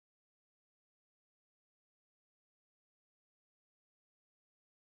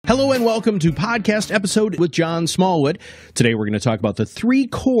Hello and welcome to podcast episode with John Smallwood. Today we're going to talk about the three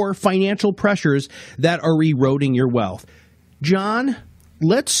core financial pressures that are eroding your wealth. John,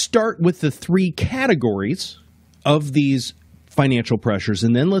 let's start with the three categories of these financial pressures,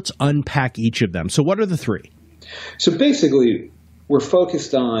 and then let's unpack each of them. So what are the three? So basically, we're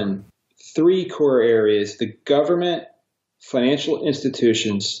focused on three core areas. The government, financial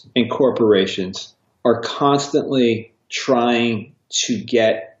institutions, and corporations are constantly trying to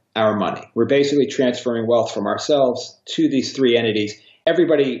get our money. We're basically transferring wealth from ourselves to these three entities.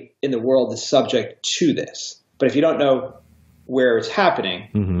 Everybody in the world is subject to this. But if you don't know where it's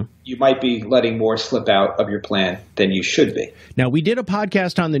happening, you might be letting more slip out of your plan than you should be. Now, we did a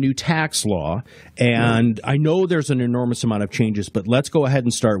podcast on the new tax law, and I know there's an enormous amount of changes, but let's go ahead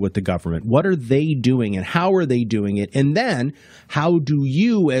and start with the government. What are they doing, and how are they doing it? And then how do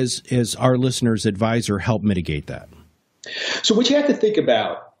you, as our listeners' advisor, help mitigate that? So what you have to think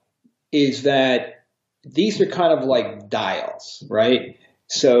about is that these are kind of like dials, right?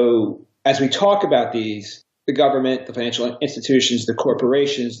 So as we talk about these, the government, the financial institutions, the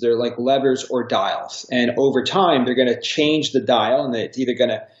corporations, they're like levers or dials. And over time, they're going to change the dial, and it's either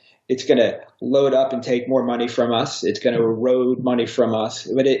it's going to load up and take more money from us. It's going to erode money from us.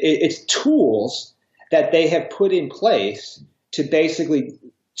 But it's tools that they have put in place to basically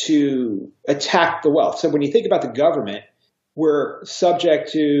to attack the wealth. So when you think about the government, we're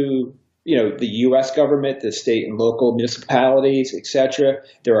subject to, the U.S. government, the state and local municipalities, et cetera.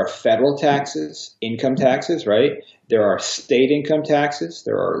 There are federal taxes, income taxes, right? There are state income taxes.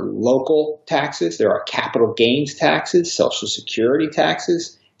 There are local taxes. There are capital gains taxes, Social Security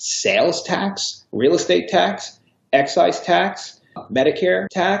taxes, sales tax, real estate tax, excise tax, Medicare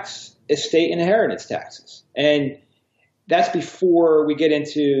tax, estate inheritance taxes. And that's before we get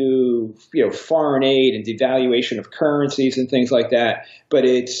into, foreign aid and devaluation of currencies and things like that. But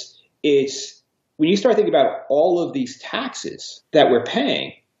it's when you start thinking about all of these taxes that we're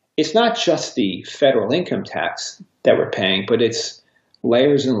paying, it's not just the federal income tax that we're paying, but it's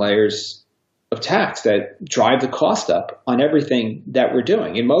layers and layers of tax that drive the cost up on everything that we're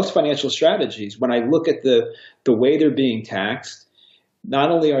doing. In most financial strategies, when I look at the way they're being taxed, not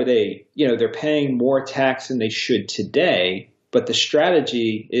only are they, they're paying more tax than they should today, but the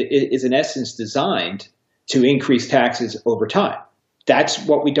strategy is in essence designed to increase taxes over time. That's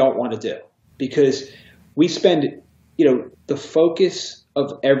what we don't want to do, because we spend, the focus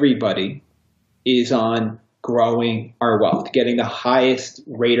of everybody is on growing our wealth, getting the highest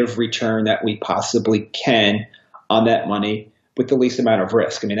rate of return that we possibly can on that money with the least amount of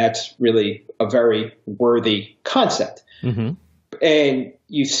risk. I mean, that's really a very worthy concept. And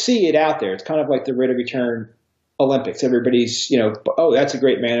you see it out there. It's kind of like the rate of return Olympics. Everybody's, oh, that's a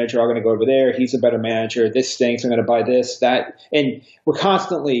great manager. I'm going to go over there. He's a better manager. This stinks. I'm going to buy this, that. And we're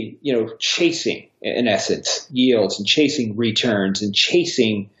constantly, chasing, in essence, yields and chasing returns and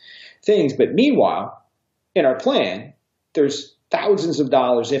chasing things. But meanwhile, in our plan, there's thousands of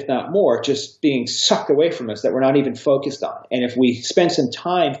dollars, if not more, just being sucked away from us that we're not even focused on. And if we spend some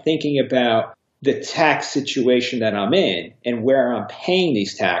time thinking about the tax situation that I'm in and where I'm paying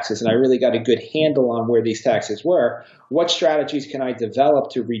these taxes, and I really got a good handle on where these taxes were, what strategies can I develop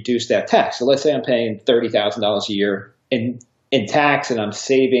to reduce that tax? So let's say I'm paying $30,000 a year in tax, and I'm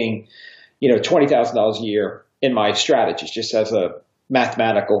saving, $20,000 a year in my strategies, just as a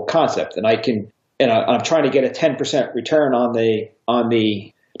mathematical concept. And I'm trying to get a 10% return on the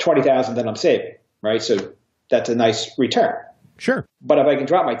 $20,000 that I'm saving, right? So that's a nice return. Sure. But if I can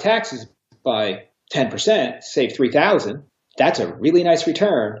drop my taxes by 10%, save $3,000, that's a really nice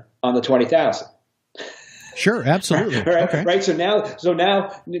return on the $20,000. Sure, absolutely. Right. Okay. Right. So now,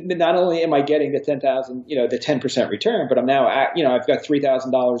 not only am I getting the 10,000, the 10% return, but I'm now I've got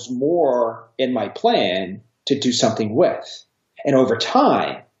 $3,000 more in my plan to do something with. And over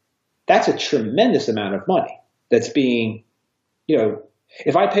time, that's a tremendous amount of money that's being,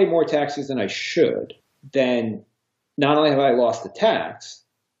 if I pay more taxes than I should, then not only have I lost the tax,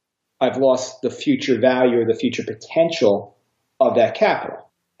 I've lost the future value or the future potential of that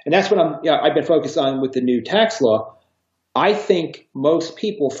capital. And that's what I've been focused on with the new tax law. I think most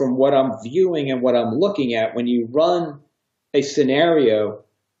people, from what I'm viewing and what I'm looking at, when you run a scenario,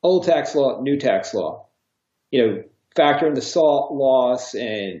 old tax law, new tax law, factor in the SALT loss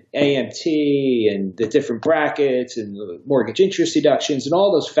and AMT and the different brackets and the mortgage interest deductions and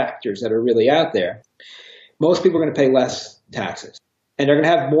all those factors that are really out there, most people are going to pay less taxes. And they're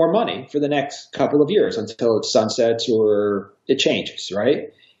going to have more money for the next couple of years until it sunsets or it changes,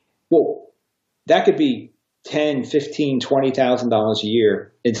 right? Well, that could be $10,000, $15,000, $20,000 a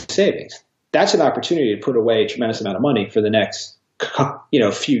year in savings. That's an opportunity to put away a tremendous amount of money for the next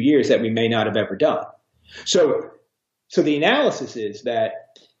few years that we may not have ever done. So the analysis is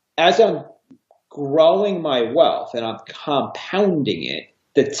that as I'm growing my wealth and I'm compounding it,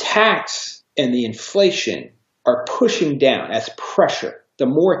 the tax and the inflation are pushing down as pressure. The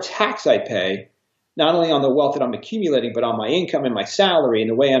more tax I pay, not only on the wealth that I'm accumulating, but on my income and my salary and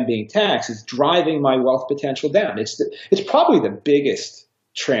the way I'm being taxed, is driving my wealth potential down. It's probably the biggest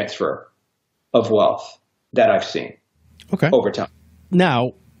transfer of wealth that I've seen over time.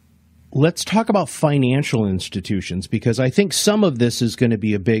 Now, let's talk about financial institutions, because I think some of this is going to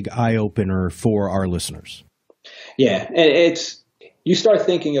be a big eye-opener for our listeners. Yeah, and you start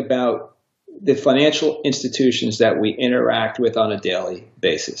thinking about the financial institutions that we interact with on a daily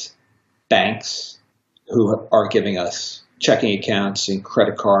basis. Banks, who are giving us checking accounts and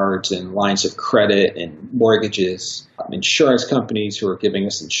credit cards and lines of credit and mortgages, insurance companies who are giving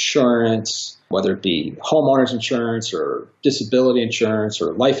us insurance, whether it be homeowners insurance or disability insurance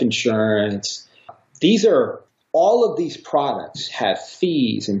or life insurance. All of these products have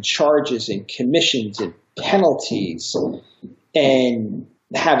fees and charges and commissions and penalties and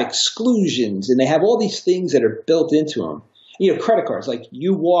have exclusions, and they have all these things that are built into them. Credit cards, like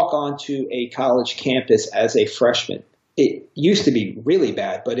you walk onto a college campus as a freshman. It used to be really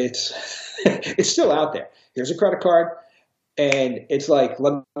bad, but it's still out there. Here's a credit card, and it's like,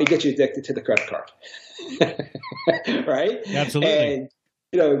 let me get you addicted to the credit card. Right? Absolutely.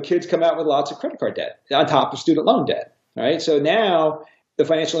 And, kids come out with lots of credit card debt on top of student loan debt. Right? So now the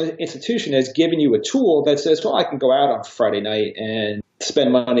financial institution has given you a tool that says, well, I can go out on Friday night and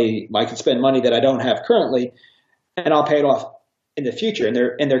spend money. I can spend money that I don't have currently, and I'll pay it off in the future.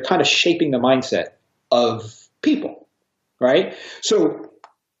 And they're kind of shaping the mindset of people, right? So,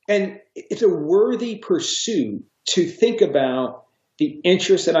 and it's a worthy pursuit to think about the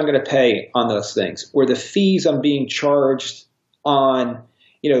interest that I'm going to pay on those things, or the fees I'm being charged on,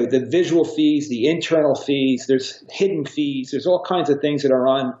 the visual fees, the internal fees. There's hidden fees. There's all kinds of things that are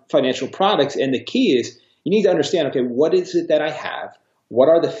on financial products. And the key is you need to understand, okay, what is it that I have? What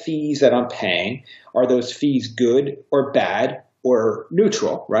are the fees that I'm paying? Are those fees good or bad or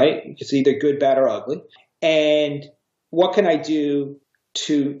neutral, right? It's either good, bad, or ugly. And what can I do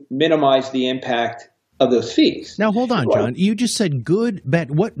to minimize the impact of those fees? Now, hold on, John. You just said good, bad.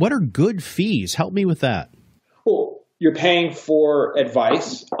 What are good fees? Help me with that. Well, you're paying for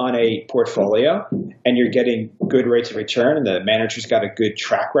advice on a portfolio, and you're getting good rates of return, and the manager's got a good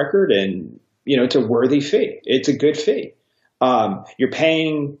track record, and it's a worthy fee. It's a good fee. You're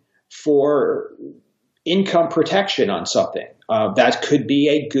paying for income protection on something. That could be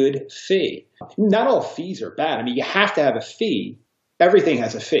a good fee. Not all fees are bad. I mean, you have to have a fee. Everything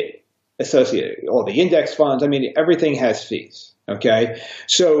has a fee associated. All the index funds, everything has fees. Okay.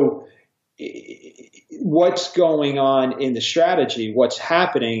 So what's going on in the strategy, what's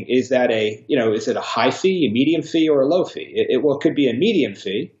happening is that is it a high fee, a medium fee, or a low fee? It could be a medium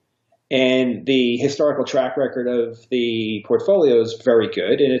fee. And the historical track record of the portfolio is very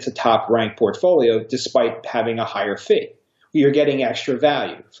good, and it's a top-ranked portfolio despite having a higher fee. You're getting extra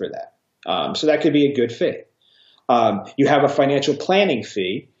value for that. So that could be a good fee. You have a financial planning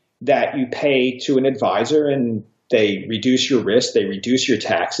fee that you pay to an advisor, and they reduce your risk, they reduce your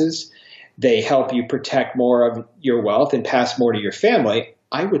taxes, they help you protect more of your wealth and pass more to your family.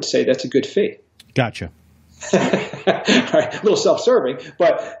 I would say that's a good fee. Gotcha. Right, a little self-serving,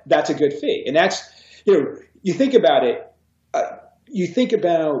 but that's a good fee. And that's, you think about it, you think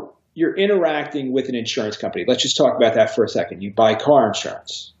about you're interacting with an insurance company. Let's just talk about that for a second. You buy car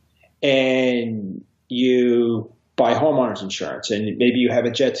insurance, and you buy homeowners insurance, and maybe you have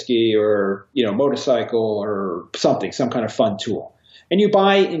a jet ski or, motorcycle or something, some kind of fun tool. And you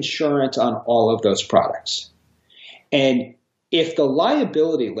buy insurance on all of those products. And if the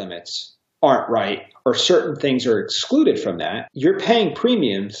liability limits aren't right, or certain things are excluded from that, you're paying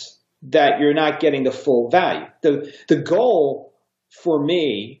premiums that you're not getting the full value. The goal for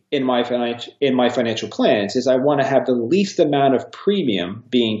me in my financial plans is I want to have the least amount of premium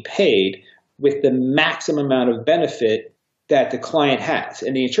being paid with the maximum amount of benefit that the client has.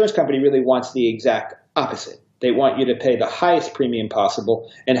 And the insurance company really wants the exact opposite. They want you to pay the highest premium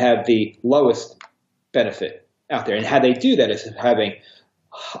possible and have the lowest benefit out there. And how they do that is having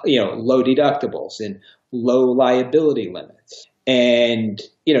low deductibles and low liability limits. And,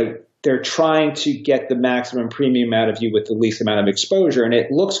 they're trying to get the maximum premium out of you with the least amount of exposure. And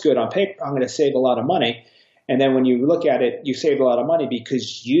it looks good on paper. I'm going to save a lot of money. And then when you look at it, you save a lot of money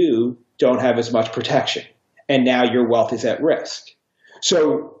because you don't have as much protection. And now your wealth is at risk.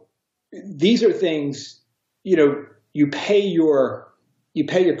 So these are things, you pay your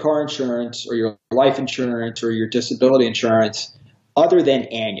car insurance or your life insurance or your disability insurance other than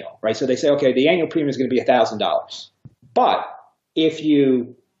annual, right? So they say, okay, the annual premium is going to be $1,000. But if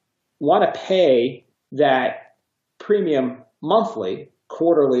you want to pay that premium monthly,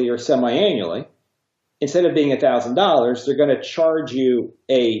 quarterly, or semi-annually, instead of being $1,000, they're going to charge you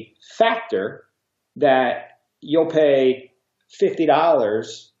a factor that you'll pay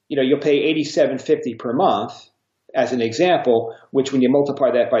 $50. You'll pay $87.50 per month, as an example. Which, when you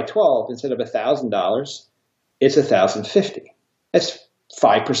multiply that by 12, instead of $1,000, it's $1,050. That's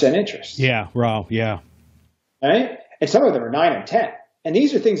 5% interest. Yeah, wow, yeah. Right? And some of them are 9 and 10. And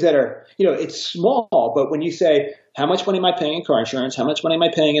these are things that are, it's small, but when you say, how much money am I paying in car insurance? How much money am I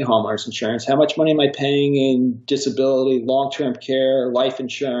paying in homeowners insurance? How much money am I paying in disability, long-term care, life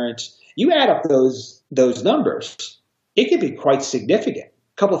insurance? You add up those numbers, it could be quite significant.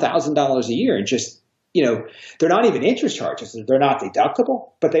 A couple $1,000s a year, and just, they're not even interest charges. They're not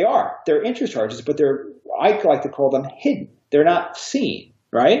deductible, but they are. They're interest charges, but I like to call them hidden. They're not seen,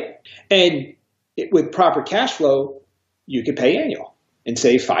 right? And with proper cash flow, you could pay annual and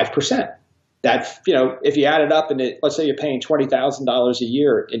save 5%. That, if you add it up, and let's say you're paying $20,000 a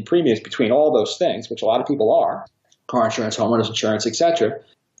year in premiums between all those things, which a lot of people are, car insurance, homeowners insurance, etc.,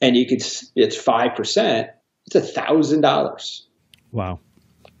 and it's 5%, it's $1,000. Wow.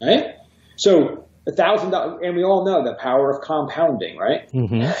 Right? So $1,000, and we all know the power of compounding, right?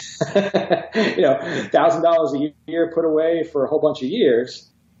 Mm-hmm. $1,000 a year put away for a whole bunch of years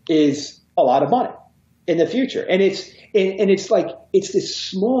is a lot of money in the future. And it's like, it's this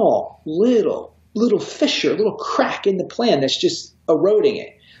small, little fissure, little crack in the plan that's just eroding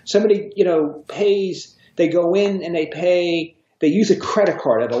it. Somebody, pays, they go in and they use a credit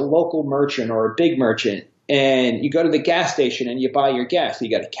card at a local merchant or a big merchant, and you go to the gas station and you buy your gas. So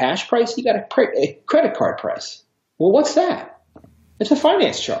you got a cash price, you got a credit card price. Well, what's that? It's a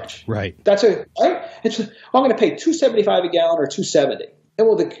finance charge. Right. I'm going to pay $2.75 a gallon or $2.70. And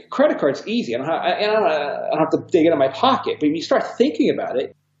well, the credit card's easy. I don't have to dig it in my pocket. But when you start thinking about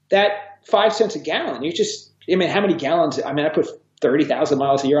it, that 5 cents a gallon, how many gallons? I put 30,000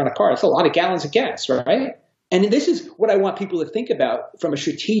 miles a year on a car. That's a lot of gallons of gas, right? And this is what I want people to think about from a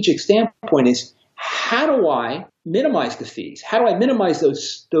strategic standpoint is, how do I minimize the fees? How do I minimize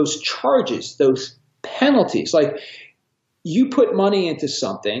those charges, those penalties? Like, you put money into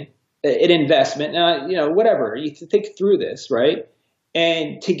something, an investment, whatever, you think through this, right?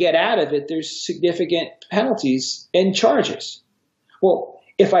 And to get out of it, there's significant penalties and charges. Well,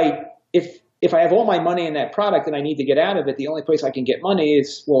 if I have all my money in that product and I need to get out of it, the only place I can get money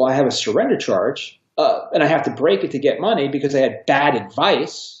is, I have a surrender charge, and I have to break it to get money because I had bad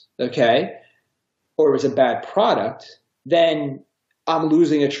advice, okay, or it was a bad product. Then I'm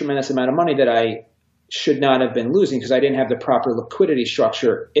losing a tremendous amount of money that I should not have been losing because I didn't have the proper liquidity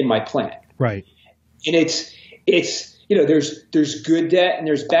structure in my plan. Right. And it's there's good debt and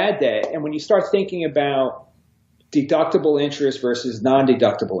there's bad debt. And when you start thinking about deductible interest versus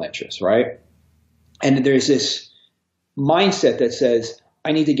non-deductible interest, right? And there's this mindset that says,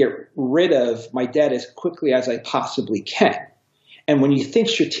 I need to get rid of my debt as quickly as I possibly can. And when you think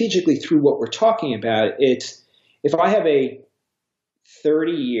strategically through what we're talking about, it's, if I have a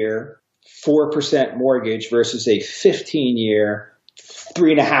 30-year 4% mortgage versus a 15-year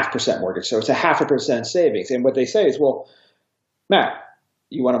 3.5% mortgage. So it's a 0.5% savings. And what they say is, well, Matt,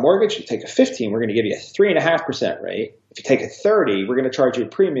 you want a mortgage? You take a 15, we're going to give you a 3.5% rate. If you take a 30, we're going to charge you a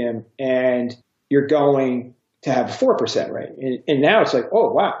premium and you're going to have a 4% rate. And now it's like, oh,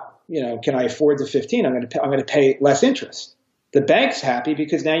 wow, can I afford the 15? I'm going to pay less interest. The bank's happy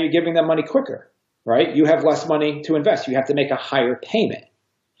because now you're giving them money quicker, right? You have less money to invest. You have to make a higher payment.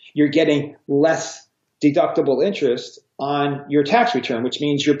 You're getting less deductible interest on your tax return, which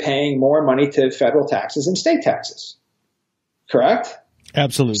means you're paying more money to federal taxes and state taxes. Correct?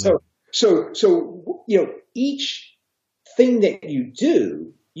 Absolutely. So each thing that you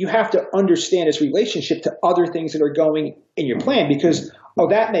do, you have to understand its relationship to other things that are going in your plan because,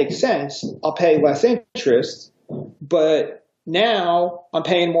 that makes sense. I'll pay less interest, but now I'm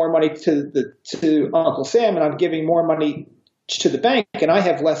paying more money to Uncle Sam and I'm giving more money to the bank and I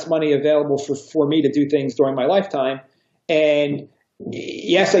have less money available for me to do things during my lifetime. And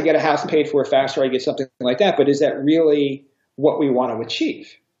yes, I get a house paid for faster, I get something like that, but is that really what we want to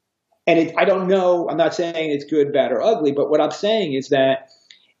achieve? And I don't know, I'm not saying it's good, bad, or ugly, but what I'm saying is that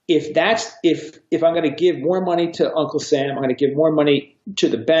if I'm going to give more money to Uncle Sam, I'm going to give more money to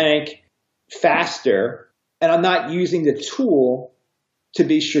the bank faster, and I'm not using the tool to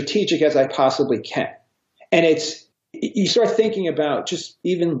be strategic as I possibly can. And you start thinking about just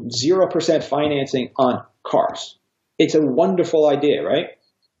even 0% financing on cars. It's a wonderful idea, right?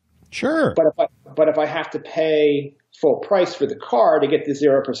 Sure. But if I have to pay full price for the car to get the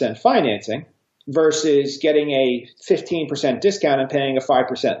 0% financing versus getting a 15% discount and paying a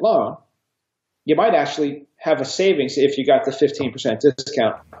 5% loan, you might actually have a savings if you got the 15%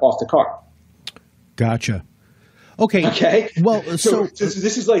 discount off the car. Gotcha. Okay. Okay. Well, so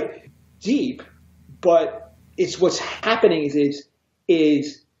this is like deep, but it's what's happening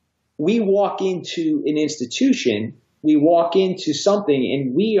is we walk into an institution, we walk into something,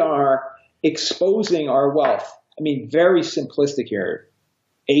 and we are exposing our wealth. I mean, very simplistic here.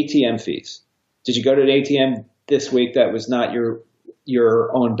 ATM fees. Did you go to an ATM this week that was not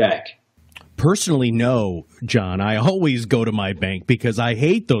your own bank? Personally, no, John. I always go to my bank because I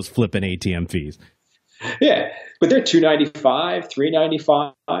hate those flipping ATM fees. Yeah, but they're $2.95,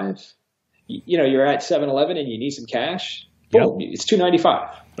 $3.95. You know, you're at 7-Eleven and you need some cash. Boom, yep. It's $2.95,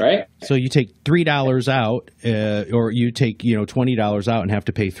 right? So you take $3 out, or you take $20 out and have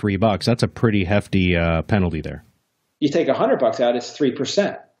to pay $3. That's a pretty hefty penalty there. You take $100 out, it's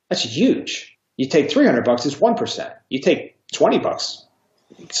 3%. That's huge. You take $300, it's 1%. You take $20,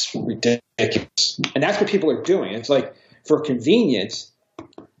 it's ridiculous. And that's what people are doing. It's like for convenience,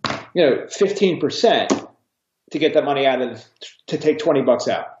 15% to get that money to take $20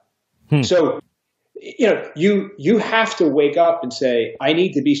 out. So, you have to wake up and say, I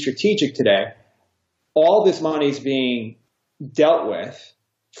need to be strategic today. All this money is being dealt with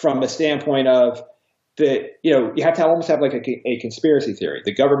from a standpoint of you have to almost have like a conspiracy theory.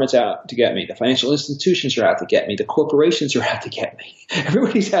 The government's out to get me. The financial institutions are out to get me. The corporations are out to get me.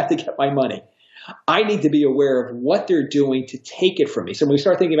 Everybody's out to get my money. I need to be aware of what they're doing to take it from me. So when we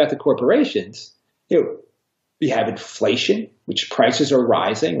start thinking about the corporations, we have inflation, which prices are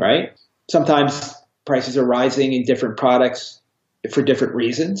rising, right? Sometimes prices are rising in different products for different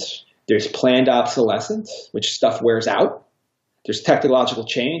reasons. There's planned obsolescence, which stuff wears out. There's technological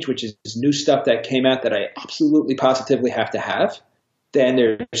change, which is new stuff that came out that I absolutely positively have to have. Then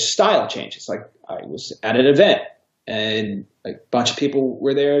there's style changes. Like I was at an event and a bunch of people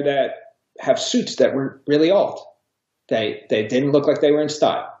were there that have suits that were really old. They didn't look like they were in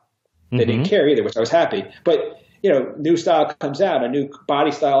style. They didn't care either, which I was happy. But, new style comes out, a new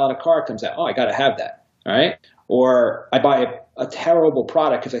body style on a car comes out. Oh, I got to have that. All right. Or I buy a terrible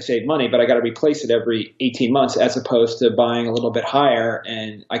product because I save money, but I got to replace it every 18 months as opposed to buying a little bit higher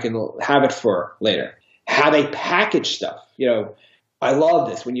and I can have it for later. How they package stuff. I love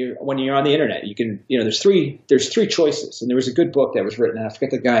this when you're on the internet. You can, there's three choices. And there was a good book that was written. I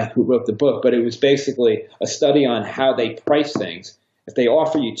forget the guy who wrote the book, but it was basically a study on how they price things. If they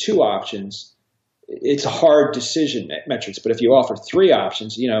offer you two options, it's a hard decision metrics. But if you offer three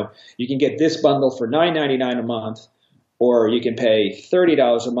options, you can get this bundle for $9.99 a month, or you can pay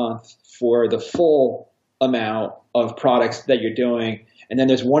 $30 a month for the full amount of products that you're doing. And then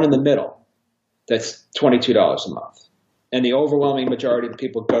there's one in the middle that's $22 a month. And the overwhelming majority of the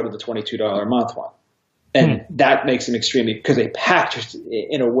people go to the $22 a month one. And that makes them extremely, because they package it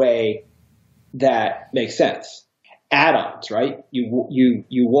in a way that makes sense. Add-ons, right?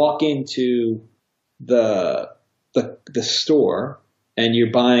 You walk into the store and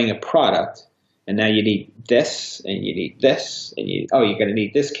you're buying a product, and now you need this and you need this and you're going to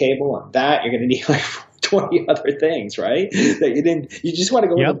need this cable and that. You're going to need like 20 other things, right? That you didn't. You just want to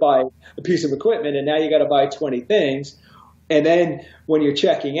go in and buy a piece of equipment, and now you got to buy 20 things. And then when you're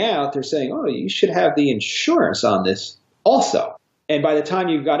checking out, they're saying, oh, you should have the insurance on this also. And by the time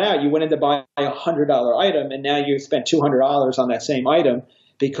you got out, you went in to buy a $100 item, and now you spent $200 on that same item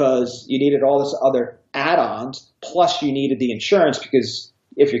because you needed all this other add-ons, plus you needed the insurance because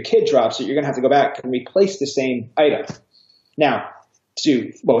if your kid drops it, you're going to have to go back and replace the same item. Now,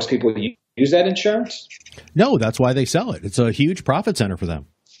 do most people use that insurance? No, that's why they sell it. It's a huge profit center for them.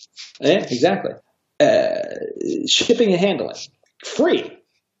 Yeah, exactly. Shipping and handling, free.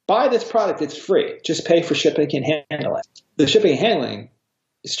 Buy this product, it's free. Just pay for shipping and handling. The shipping and handling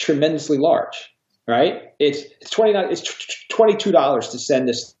is tremendously large, right? It's $22 to send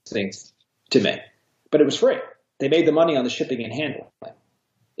this thing to me, but it was free. They made the money on the shipping and handling.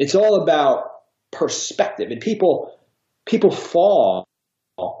 It's all about perspective, and people fall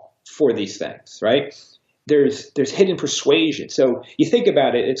for these things, right? There's hidden persuasion. So you think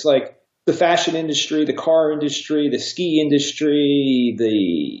about it, it's like the fashion industry, the car industry, the ski industry,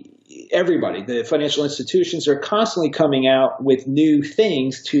 everybody, the financial institutions are constantly coming out with new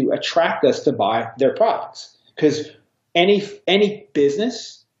things to attract us to buy their products. Because any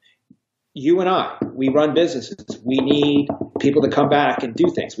business, you and I, we run businesses. We need people to come back and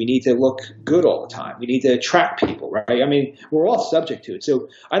do things. We need to look good all the time. We need to attract people, right? I mean, we're all subject to it. So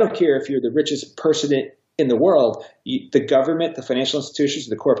I don't care if you're the richest person in the world, the government, the financial institutions,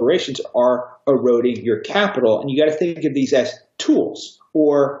 the corporations are eroding your capital. And you got to think of these as tools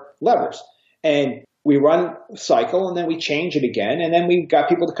or levers. And we run a cycle and then we change it again. And then we've got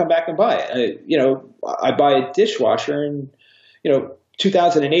people to come back and buy it. I buy a dishwasher and,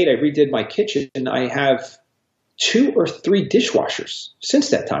 2008, I redid my kitchen. I have 2 or 3 dishwashers since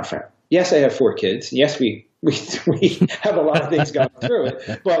that time frame. Yes, I have 4 kids. Yes, we have a lot of things going through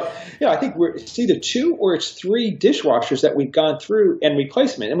it. But I think it's either 2 or it's 3 dishwashers that we've gone through and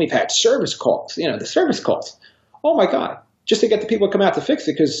replacement. And we've had service calls. The service calls. Oh my God! Just to get the people to come out to fix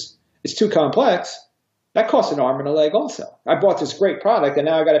it because it's too complex. That costs an arm and a leg also. I bought this great product and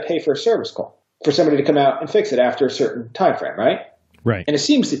now I got to pay for a service call for somebody to come out and fix it after a certain time frame, right? Right. And it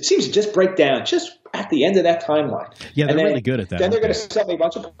seems to just break down just at the end of that timeline. Yeah, they're really good at that. Then they're going to sell me a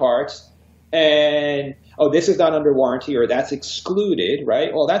bunch of parts and, this is not under warranty or that's excluded,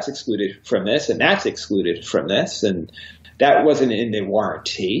 right? Well, that's excluded from this and that's excluded from this and that wasn't in the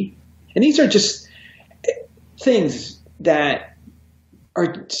warranty. And these are just things that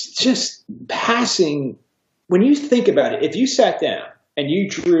are just passing. When you think about it, if you sat down and you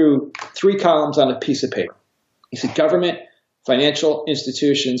drew 3 columns on a piece of paper, you said government, financial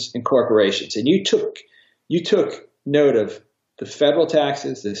institutions, and corporations, and you took note of the federal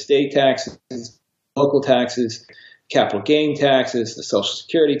taxes, the state taxes, local taxes, capital gain taxes, the Social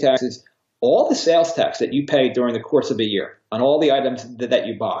Security taxes, all the sales tax that you pay during the course of a year on all the items that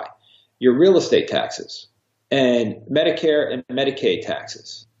you buy, your real estate taxes, and Medicare and Medicaid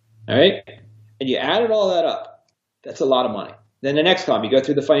taxes, all right? And you added all that up, that's a lot of money. Then the next column, you go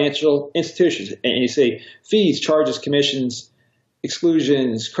through the financial institutions and you say fees, charges, commissions,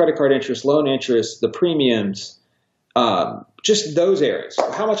 exclusions, credit card interest, loan interest, the premiums, just those areas.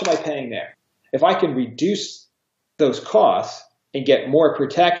 How much am I paying there? If I can reduce those costs and get more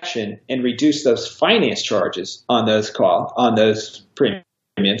protection and reduce those finance charges on those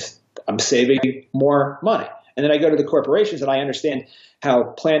premiums, I'm saving more money. And then I go to the corporations and I understand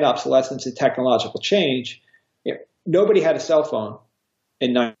how planned obsolescence and technological change. Nobody had a cell phone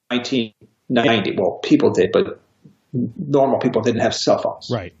in 1990. Well, people did, but normal people didn't have cell phones.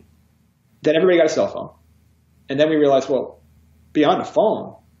 Right. Then everybody got a cell phone. And then we realized, well, beyond a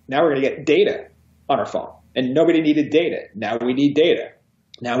phone, now we're going to get data on our phone. And nobody needed data. Now we need data.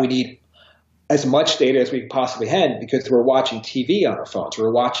 Now we need as much data as we possibly had because we're watching TV on our phones.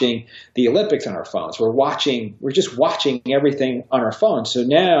 We're watching the Olympics on our phones. We're just watching everything on our phones. So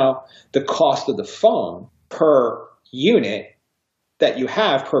now the cost of the phone per unit that you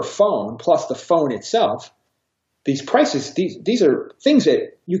have per phone plus the phone itself, these prices, these are things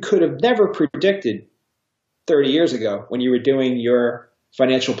that you could have never predicted 30 years ago when you were doing your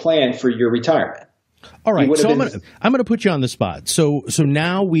financial plan for your retirement. All right, so I'm gonna put you on the spot. So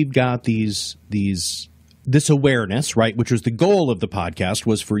now we've got this awareness, right? Which was the goal of the podcast,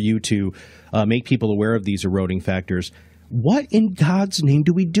 was for you to make people aware of these eroding factors. What in God's name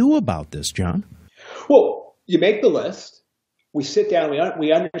do we do about this, John? Well, you make the list. We sit down.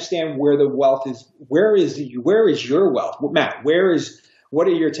 We understand where the wealth is. Where is your wealth, Matt? What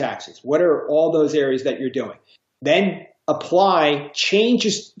are your taxes? What are all those areas that you're doing? Then apply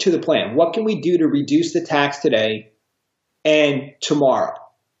changes to the plan. What can we do to reduce the tax today and tomorrow?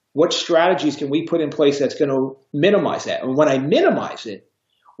 What strategies can we put in place that's going to minimize that? And when I minimize it,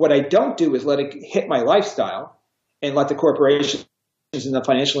 what I don't do is let it hit my lifestyle and let the corporations and the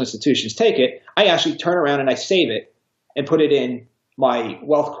financial institutions take it. I actually turn around and I save it and put it in my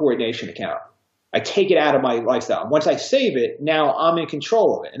wealth coordination account. I take it out of my lifestyle. Once I save it, now I'm in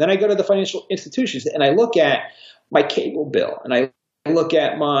control of it. And then I go to the financial institutions and I look at my cable bill and I look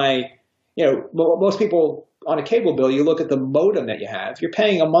at my, most people on a cable bill, you look at the modem that you have. You're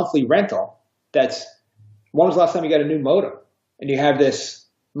paying a monthly rental. When was the last time you got a new modem? And you have this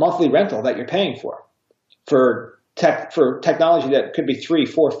monthly rental that you're paying for technology that could be 3,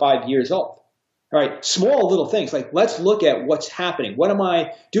 4, 5 years old. All right, small little things like let's look at what's happening.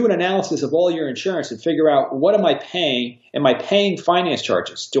 Do an analysis of all your insurance and figure out what am I paying? Am I paying finance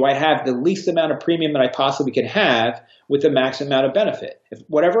charges? Do I have the least amount of premium that I possibly could have with the max amount of benefit? If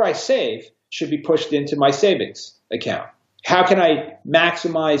whatever I save should be pushed into my savings account. How can I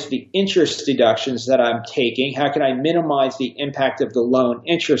maximize the interest deductions that I'm taking? How can I minimize the impact of the loan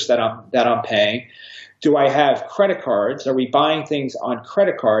interest that I'm paying? Do I have credit cards? Are we buying things on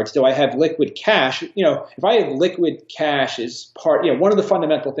credit cards? Do I have liquid cash? If I have liquid cash as part, one of the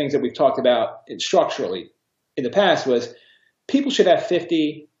fundamental things that we've talked about structurally in the past was people should have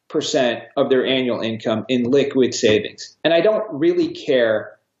 50% of their annual income in liquid savings. And I don't really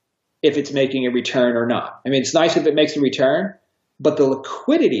care if it's making a return or not. I mean, it's nice if it makes a return, but the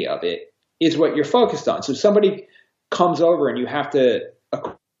liquidity of it is what you're focused on. So somebody comes over and you have to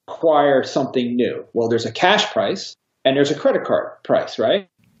acquire something new. Well, there's a cash price and there's a credit card price, right?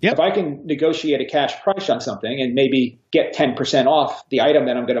 Yep. If I can negotiate a cash price on something and maybe get 10% off the item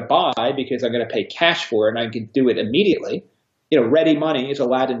that I'm going to buy because I'm going to pay cash for it and I can do it immediately, ready money is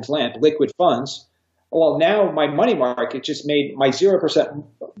Aladdin's lamp, liquid funds. Well, now my money market just made my 0%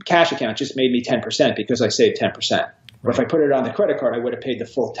 cash account just made me 10% because I saved 10%. Right. Or if I put it on the credit card, I would have paid the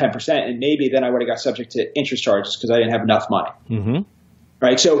full 10%, and maybe then I would have got subject to interest charges because I didn't have enough money. Mm-hmm.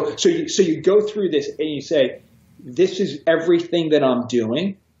 Right. So you go through this and you say, this is everything that I'm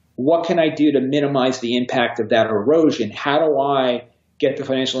doing. What can I do to minimize the impact of that erosion? How do I get the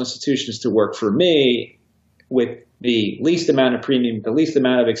financial institutions to work for me with the least amount of premium, the least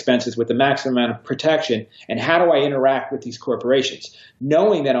amount of expenses, with the maximum amount of protection? And how do I interact with these corporations?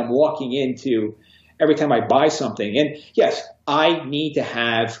 Knowing that I'm walking into every time I buy something. And yes, I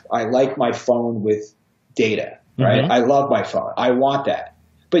like my phone with data, right? Mm-hmm. I love my phone. I want that.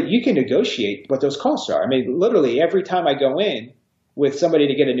 But you can negotiate what those costs are. I mean, literally every time I go in with somebody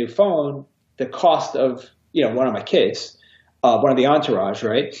to get a new phone, the cost of, one of my kids, one of the entourage,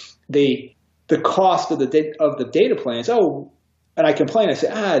 right? The cost of the data plans. Oh, and I complain. I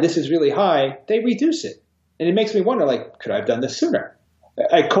say, this is really high. They reduce it. And it makes me wonder, could I have done this sooner?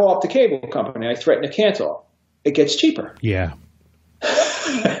 I call up the cable company. I threaten to cancel. It gets cheaper. Yeah.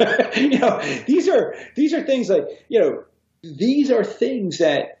 These are things these are things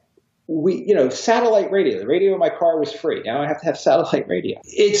that satellite radio. The radio in my car was free. Now I have to have satellite radio.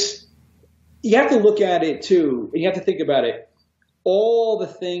 You have to look at it too, and you have to think about it. All the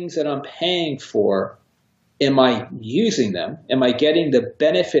things that I'm paying for, am I using them? Am I getting the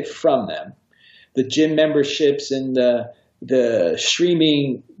benefit from them? The gym memberships and the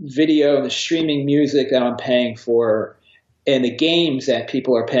streaming video and the streaming music that I'm paying for, and the games that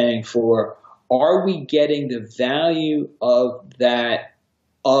people are paying for, are we getting the value of that,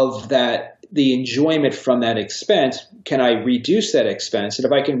 the enjoyment from that expense? Can I reduce that expense? And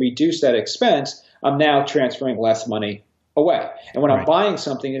if I can reduce that expense, I'm now transferring less money away. And when I'm buying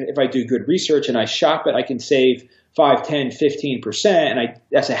something, if I do good research and I shop it, I can save 5, 10, 15%. And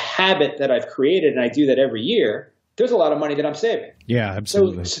that's a habit that I've created, and I do that every year. There's a lot of money that I'm saving. Yeah,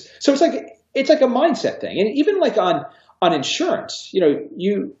 absolutely. So it's like a mindset thing. And even on insurance,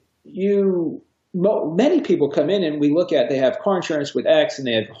 many people come in and we look at, they have car insurance with X and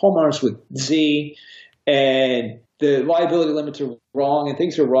they have homeowners with Z, and the liability limits are wrong and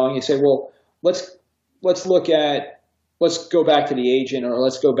things are wrong. You say, well, let's go back to the agent, or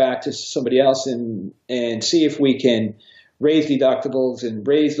let's go back to somebody else and see if we can raise deductibles and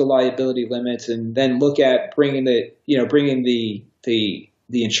raise the liability limits, and then look at bringing the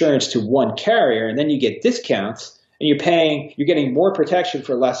insurance to one carrier, and then you get discounts and you're getting more protection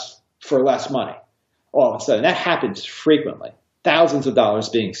for less money. All of a sudden, that happens frequently. Thousands of dollars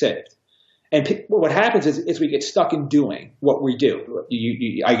being saved. And what happens is we get stuck in doing what we do.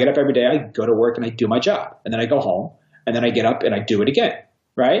 I get up every day, I go to work and I do my job, and then I go home, and then I get up and I do it again,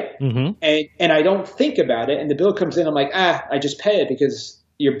 right? Mm-hmm. And I don't think about it, and the bill comes in, I'm like, I just pay it because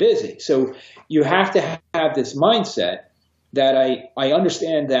you're busy. So you have to have this mindset that I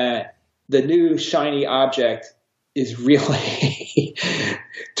understand that the new shiny object is really,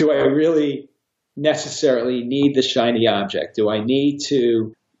 do I really necessarily need the shiny object? Do I need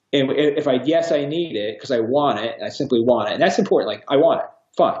to, and if I need it because I want it, I simply want it. And that's important. Like, I want it.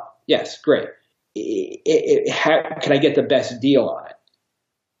 Fine. Yes. Great. Can I get the best deal on it?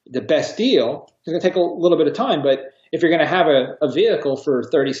 The best deal is going to take a little bit of time, but if you're going to have a vehicle for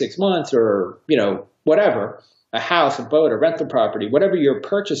 36 months or, whatever, a house, a boat, a rental property, whatever you're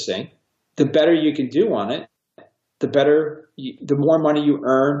purchasing, the better you can do on it, the more money you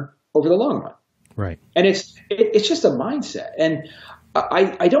earn over the long run. Right. And it's just a mindset. And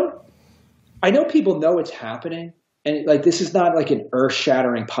I know people know it's happening, and this is not like an earth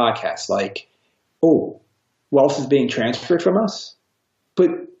shattering podcast. Like, oh, wealth is being transferred from us, but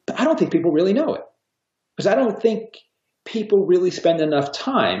I don't think people really know it, because I don't think people really spend enough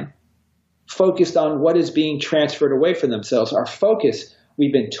time focused on what is being transferred away from themselves. Our focus,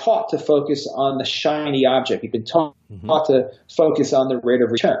 we've been taught to focus on the shiny object. We've been taught to focus on the rate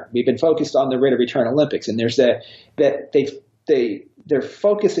of return. We've been focused on the rate of return Olympics, and there's they're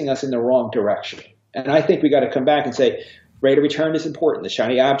focusing us in the wrong direction. And I think we got to come back and say, rate of return is important. The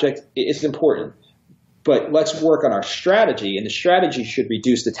shiny object is important, but let's work on our strategy. And the strategy should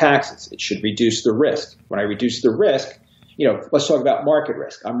reduce the taxes. It should reduce the risk. When I reduce the risk, let's talk about market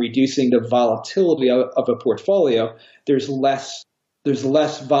risk. I'm reducing the volatility of a portfolio. There's less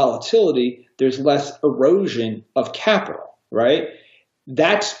volatility. There's less erosion of capital, right?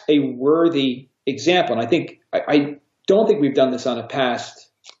 that's a worthy example. And I don't think we've done this on a past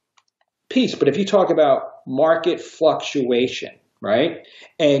piece, but if you talk about market fluctuation, right?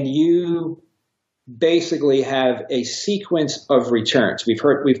 And you basically have a sequence of returns.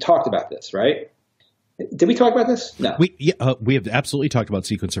 We've talked about this, right? Did we talk about this? No. We have absolutely talked about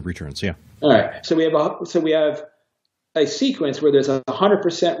sequence of returns. Yeah. All right. So we have a sequence where there's a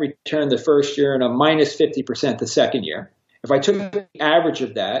 100% return the first year and a minus 50% the second year. If I took the average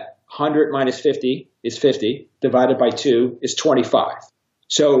of that, 100 minus 50 is 50, divided by 2 is 25.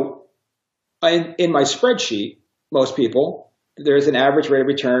 So in my spreadsheet, most people, there's an average rate of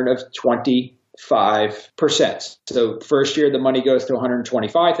return of 25%. So first year, the money goes to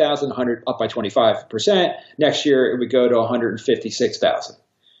 125,000, 100 up by 25%. Next year, it would go to 156,000.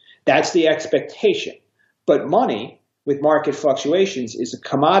 That's the expectation. But money with market fluctuations is a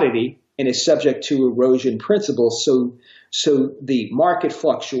commodity and is subject to erosion principles. So the market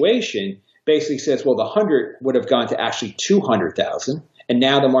fluctuation basically says, well, the 100 would have gone to actually 200,000. And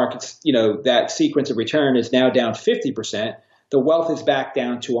now the market's, that sequence of return is now down 50%. The wealth is back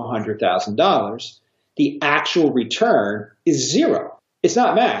down to $100,000. The actual return is zero. It's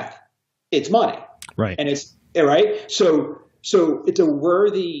not math. It's money. Right. And it's right. So it's a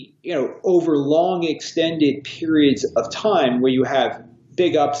worthy, over long extended periods of time where you have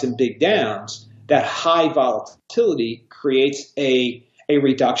big ups and big downs, that high volatility creates a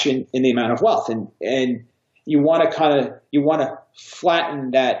reduction in the amount of wealth. And you want to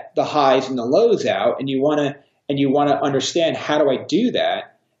flatten the highs and the lows out, and you want to understand, how do I do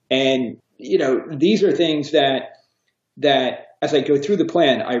that? And these are things that as I go through the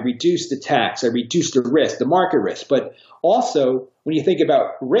plan, I reduce the tax, I reduce the risk, the market risk. But also, when you think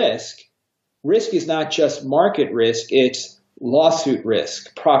about risk is not just market risk, it's lawsuit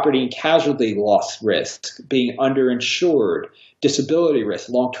risk, property and casualty loss risk, being underinsured, disability risk,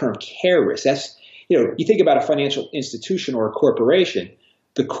 long-term care risk. That's, you think about a financial institution or a corporation,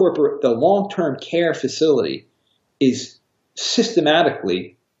 the long-term care facility is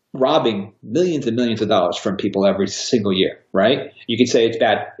systematically robbing millions and millions of dollars from people every single year, right? You could say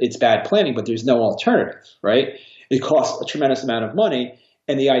it's bad planning, but there's no alternative, right? It costs a tremendous amount of money.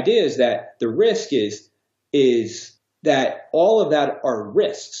 And the idea is that the risk is that all of that are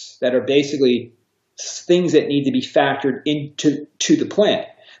risks that are basically things that need to be factored into the plan.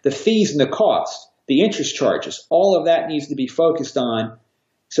 The fees and the costs, the interest charges, all of that needs to be focused on,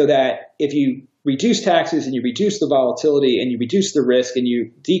 so that if you reduce taxes and you reduce the volatility and you reduce the risk and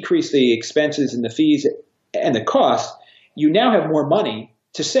you decrease the expenses and the fees and the costs, you now have more money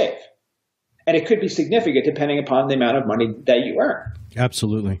to save. And it could be significant depending upon the amount of money that you earn.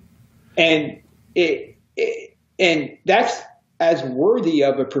 Absolutely. And and that's as worthy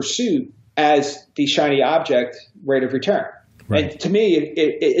of a pursuit as the shiny object rate of return. Right. And to me,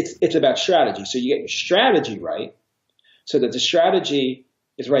 it's about strategy. So you get your strategy right, so that the strategy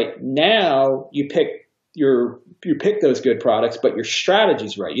is right. Now you pick those good products, but your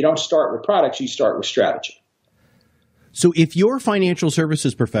strategy's right. You don't start with products, you start with strategy. So if your financial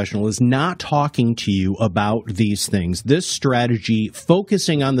services professional is not talking to you about these things, this strategy,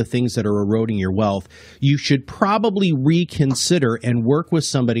 focusing on the things that are eroding your wealth, you should probably reconsider and work with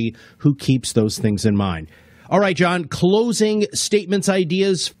somebody who keeps those things in mind. All right, John, closing statements,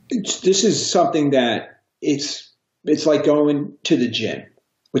 ideas. This is something that it's like going to the gym,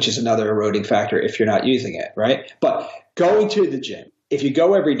 which is another eroding factor if you're not using it, right? But going to the gym, if you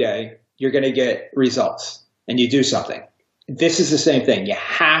go every day, you're going to get results. And you do something. This is the same thing. You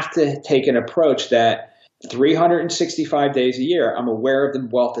have to take an approach that 365 days a year, I'm aware of the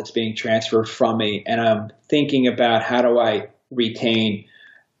wealth that's being transferred from me, and I'm thinking about, how do I retain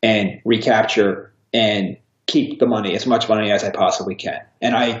and recapture and keep the money, as much money as I possibly can.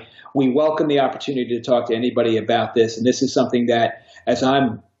 And we welcome the opportunity to talk to anybody about this. And this is something that, as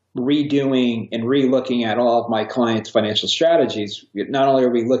I'm redoing and relooking at all of my clients' financial strategies, not only are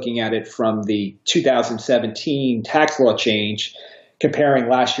we looking at it from the 2017 tax law change, comparing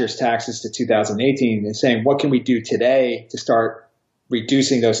last year's taxes to 2018 and saying, what can we do today to start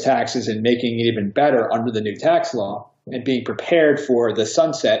reducing those taxes and making it even better under the new tax law, and being prepared for the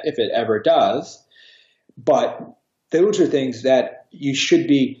sunset if it ever does. But those are things that you should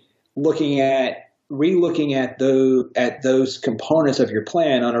be looking at, relooking at those components of your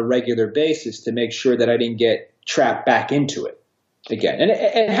plan on a regular basis to make sure that I didn't get trapped back into it. again. And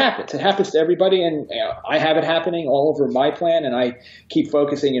it happens. It happens to everybody. And I have it happening all over my plan. And I keep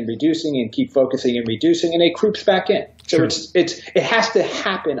focusing and reducing and keep focusing and reducing. And it creeps back in. So Sure. it has to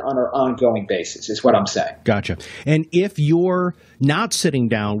happen on an ongoing basis is what I'm saying. Gotcha. And if you're not sitting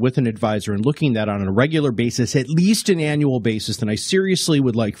down with an advisor and looking at that on a regular basis, at least an annual basis, then I seriously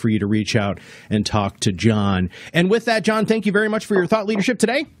would like for you to reach out and talk to John. And with that, John, thank you very much for your thought leadership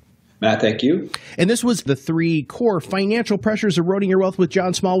today. Matt, thank you. And this was the 3 core financial pressures eroding your wealth with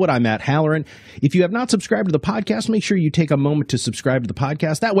John Smallwood. I'm Matt Halloran. If you have not subscribed to the podcast, make sure you take a moment to subscribe to the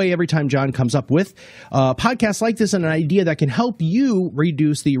podcast. That way, every time John comes up with podcasts like this and an idea that can help you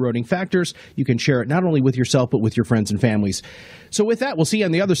reduce the eroding factors, you can share it not only with yourself, but with your friends and families. So with that, we'll see you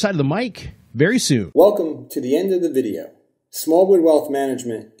on the other side of the mic very soon. Welcome to the end of the video. Smallwood Wealth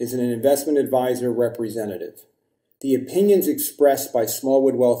Management is an investment advisor representative. The opinions expressed by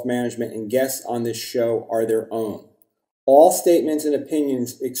Smallwood Wealth Management and guests on this show are their own. All statements and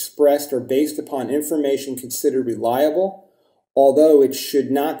opinions expressed are based upon information considered reliable, although it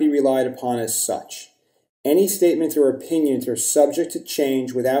should not be relied upon as such. Any statements or opinions are subject to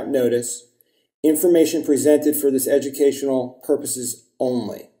change without notice. Information presented for this educational purposes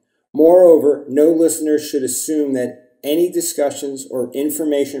only. Moreover, no listener should assume that any discussions or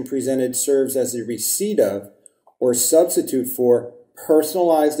information presented serves as a receipt of or substitute for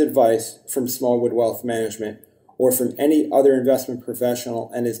personalized advice from Smallwood Wealth Management or from any other investment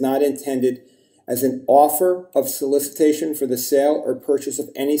professional and is not intended as an offer of solicitation for the sale or purchase of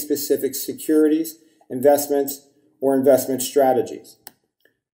any specific securities, investments, or investment strategies.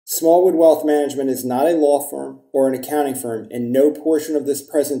 Smallwood Wealth Management is not a law firm or an accounting firm, and no portion of this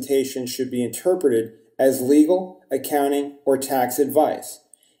presentation should be interpreted as legal, accounting, or tax advice.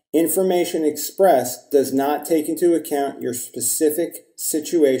 Information expressed does not take into account your specific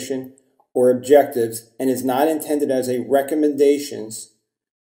situation or objectives and is not intended as a recommendations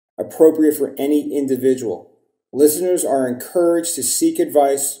appropriate for any individual. Listeners are encouraged to seek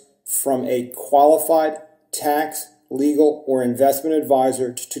advice from a qualified tax, legal, or investment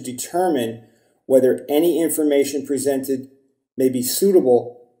advisor to determine whether any information presented may be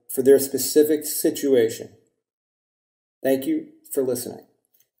suitable for their specific situation. Thank you for listening.